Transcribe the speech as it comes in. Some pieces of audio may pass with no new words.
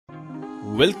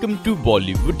Welcome to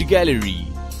Bollywood Gallery.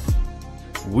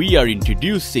 We are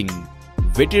introducing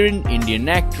veteran Indian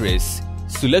actress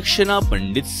Sulakshana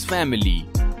Pandit's family.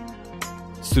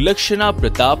 Sulakshana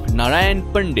Pratap Narain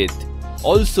Pandit,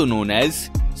 also known as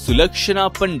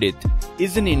Sulakshana Pandit,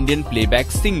 is an Indian playback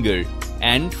singer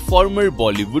and former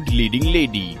Bollywood leading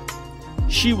lady.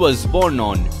 She was born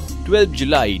on 12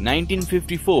 July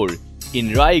 1954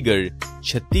 in Raigarh,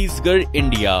 Chhattisgarh,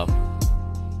 India.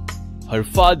 Her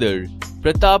father,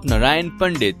 Pratap Narain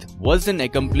Pandit, was an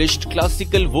accomplished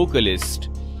classical vocalist.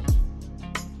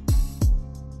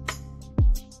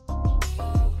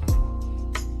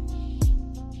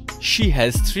 She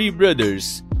has three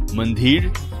brothers,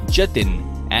 Mandheer, Jatin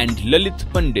and Lalit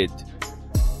Pandit.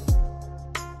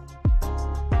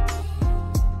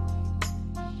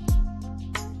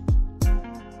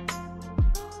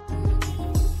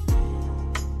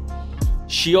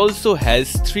 She also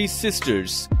has three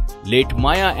sisters, late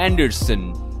Maya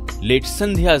Anderson, late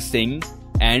Sandhya Singh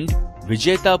and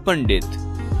Vijayta Pandit.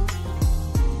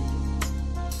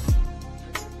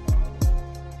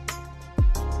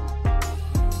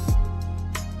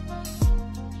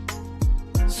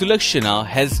 Sulakshana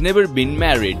has never been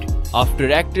married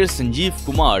after actor Sanjeev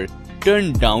Kumar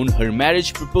turned down her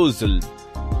marriage proposal.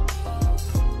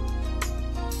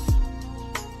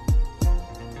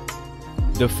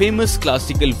 The famous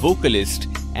classical vocalist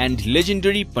and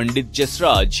legendary Pandit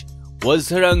Jasraj was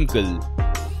her uncle.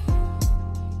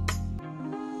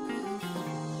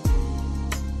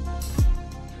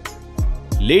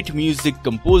 Late music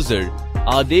composer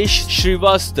Aadesh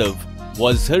Shrivastava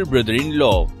was her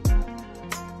brother-in-law.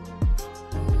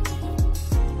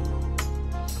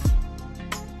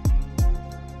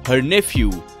 Her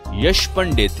nephew Yash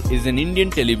Pandit is an Indian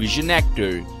television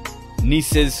actor.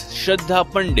 Nieces Shraddha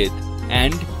Pandit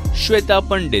and Shweta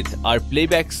Pandit are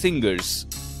playback singers.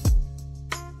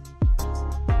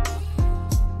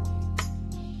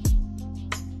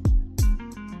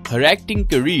 Her acting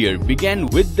career began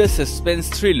with the suspense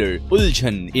thriller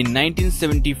Uljhan in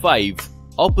 1975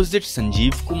 opposite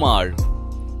Sanjeev Kumar.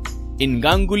 In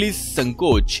Ganguly's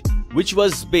Sankoch, which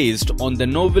was based on the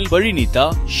novel Parinita,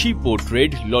 she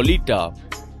portrayed Lolita.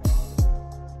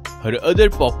 Her other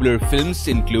popular films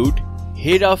include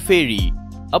Hera Fairy,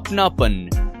 Apnapan,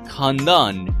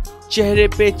 Khandan, Chehre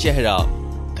Pe Chehra,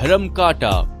 Dharam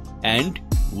Kata and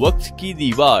Waqt Ki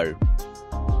Diwar.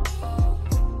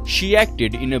 She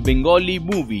acted in a Bengali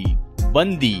movie,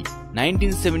 Bandi,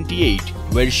 1978,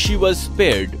 where she was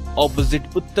paired opposite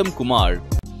Uttam Kumar.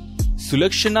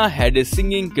 Sulakshana had a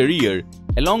singing career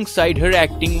alongside her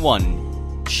acting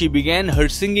one. She began her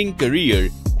singing career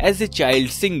as a child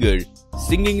singer,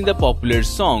 singing the popular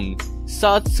song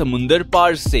Saat Samundar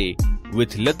Paar Se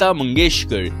with Lata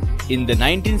Mangeshkar in the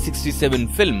 1967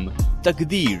 film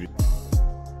Takdeer.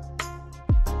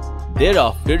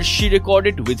 Thereafter, she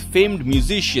recorded with famed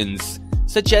musicians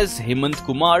such as Hemant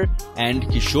Kumar and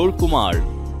Kishore Kumar.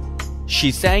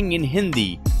 She sang in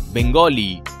Hindi,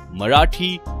 Bengali,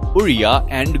 Marathi, Oriya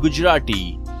and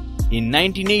Gujarati. In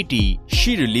 1980,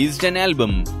 she released an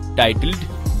album titled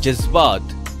Jazbaat,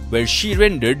 where she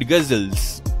rendered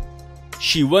ghazals.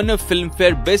 She won a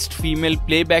Filmfare Best Female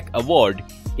Playback Award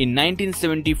in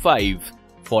 1975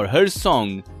 for her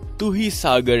song Tu Hi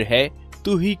Sagar Hai,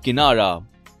 Tu Hi Kinara.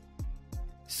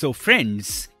 So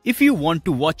friends, if you want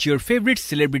to watch your favorite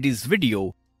celebrities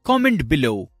video, comment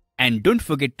below and don't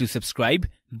forget to subscribe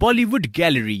Bollywood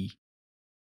Gallery.